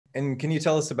And can you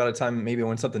tell us about a time maybe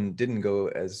when something didn't go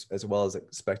as well as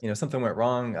expected? Something went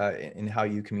wrong in how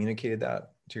you communicated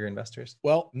that to your investors?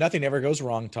 Well, nothing ever goes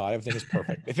wrong, Todd. Everything is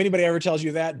perfect. If anybody ever tells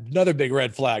you that, another big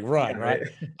red flag, run, Yeah, right?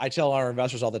 right. I tell our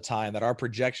investors all the time that our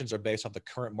projections are based off the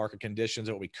current market conditions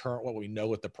and what we know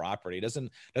with the property. It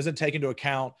doesn't take into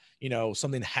account,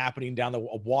 something happening down a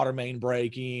water main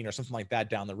breaking or something like that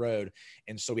down the road.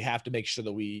 And so we have to make sure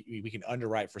that we can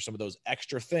underwrite for some of those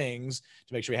extra things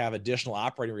to make sure we have additional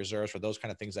operating reserves for those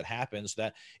kind of things that happen, so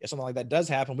that if something like that does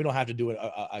happen, we don't have to do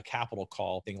a capital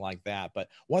call thing like that. But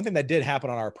one thing that did happen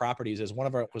on our properties is one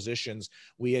of our acquisitions,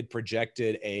 we had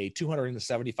projected a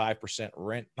 275%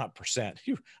 rent, not percent,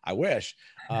 I wish,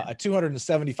 a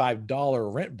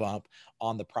 $275 rent bump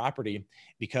on the property,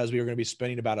 because we were going to be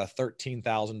spending about a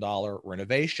 $13,000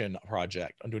 renovation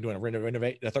project. I'm doing a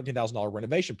 $13,000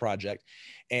 renovation project.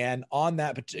 And on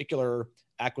that particular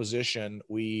acquisition,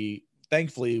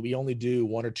 thankfully we only do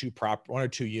one or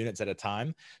two units at a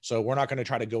time. So we're not going to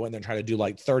try to go in there and try to do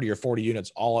like 30 or 40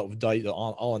 units all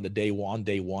on the day one.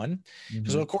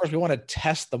 Because Mhm. of course we want to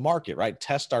test the market, right?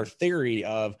 Test our theory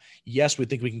of, yes, we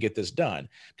think we can get this done.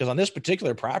 Because on this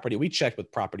particular property, we checked with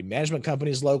property management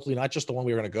companies locally, not just the one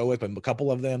we were going to go with, but a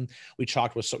couple of them. We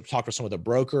talked with some of the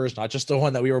brokers, not just the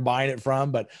one that we were buying it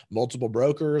from, but multiple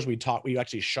brokers. We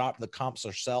actually shopped the comps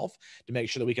ourselves to make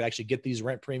sure that we could actually get these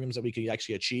rent premiums that we could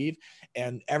actually achieve.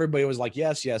 And everybody was like,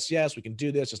 yes, yes, yes, we can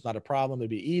do this. It's not a problem. It'd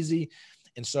be easy.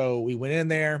 And so we went in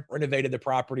there, renovated the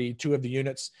property, two of the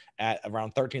units at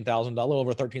around $13,000, a little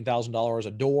over $13,000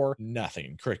 a door.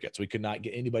 Nothing, crickets. We could not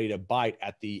get anybody to bite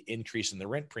at the increase in the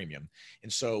rent premium.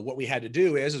 And so what we had to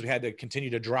do is we had to continue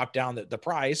to drop down the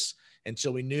price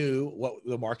until we knew what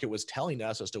the market was telling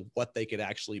us as to what they could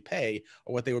actually pay,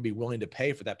 or what they would be willing to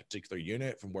pay for that particular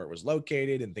unit, from where it was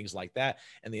located and things like that,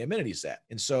 and the amenity set.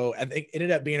 And so I think it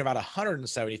ended up being about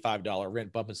 $175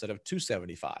 rent bump instead of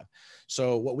 $275.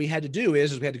 So what we had to do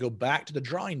is we had to go back to the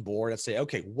drawing board and say,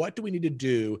 okay, what do we need to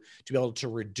do to be able to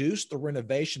reduce the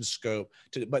renovation scope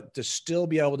but to still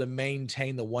be able to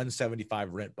maintain the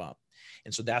 175 rent bump?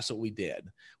 And so that's what we did.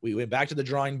 We went back to the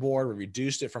drawing board. We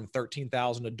reduced it from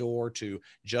 $13,000 a door to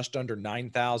just under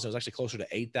 $9,000. It was actually closer to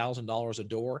 $8,000 a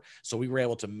door. So we were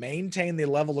able to maintain the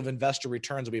level of investor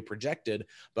returns that we projected,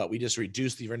 but we just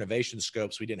reduced the renovation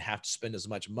scope, so we didn't have to spend as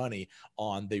much money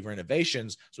on the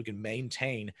renovations, so we can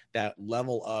maintain that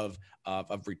level of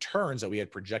returns that we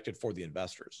had projected for the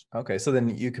investors. Okay, so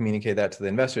then you communicate that to the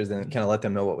investors and kind of let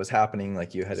them know what was happening,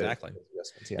 like you had to Exactly.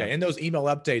 adjustments. Yeah, Yeah. in those email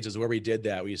updates is where we did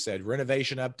that. We said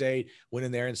renovation update, went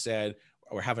in there and said,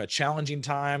 we're having a challenging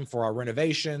time for our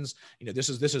renovations. This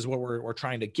is what we're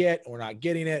trying to get. We're not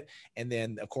getting it. And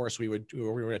then of course we were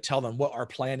going to tell them what our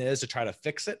plan is to try to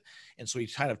fix it. And so we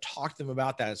kind of talked to them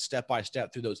about that step by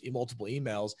step through those multiple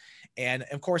emails. And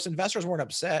of course, investors weren't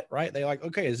upset, right? They like,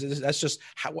 okay,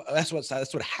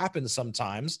 that's what happens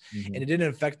sometimes. And Mhm. it didn't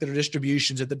affect their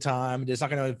distributions at the time. It's not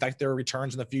going to affect their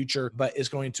returns in the future, but it's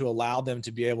going to allow them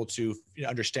to be able to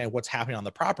understand what's happening on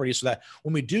the property, so that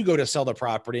when we do go to sell the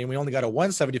property and we only got a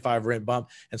 175 rent bump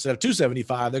instead of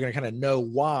 275, they're going to kind of know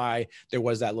why there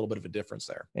was that little bit of a difference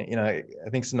there. And, I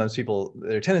think sometimes people,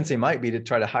 their tendency might be to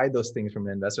try to hide those things from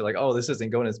an investor, like, oh, this isn't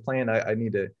going as planned. I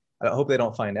hope they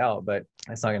don't find out, but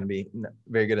it's not going to be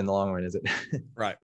very good in the long run, is it? Right.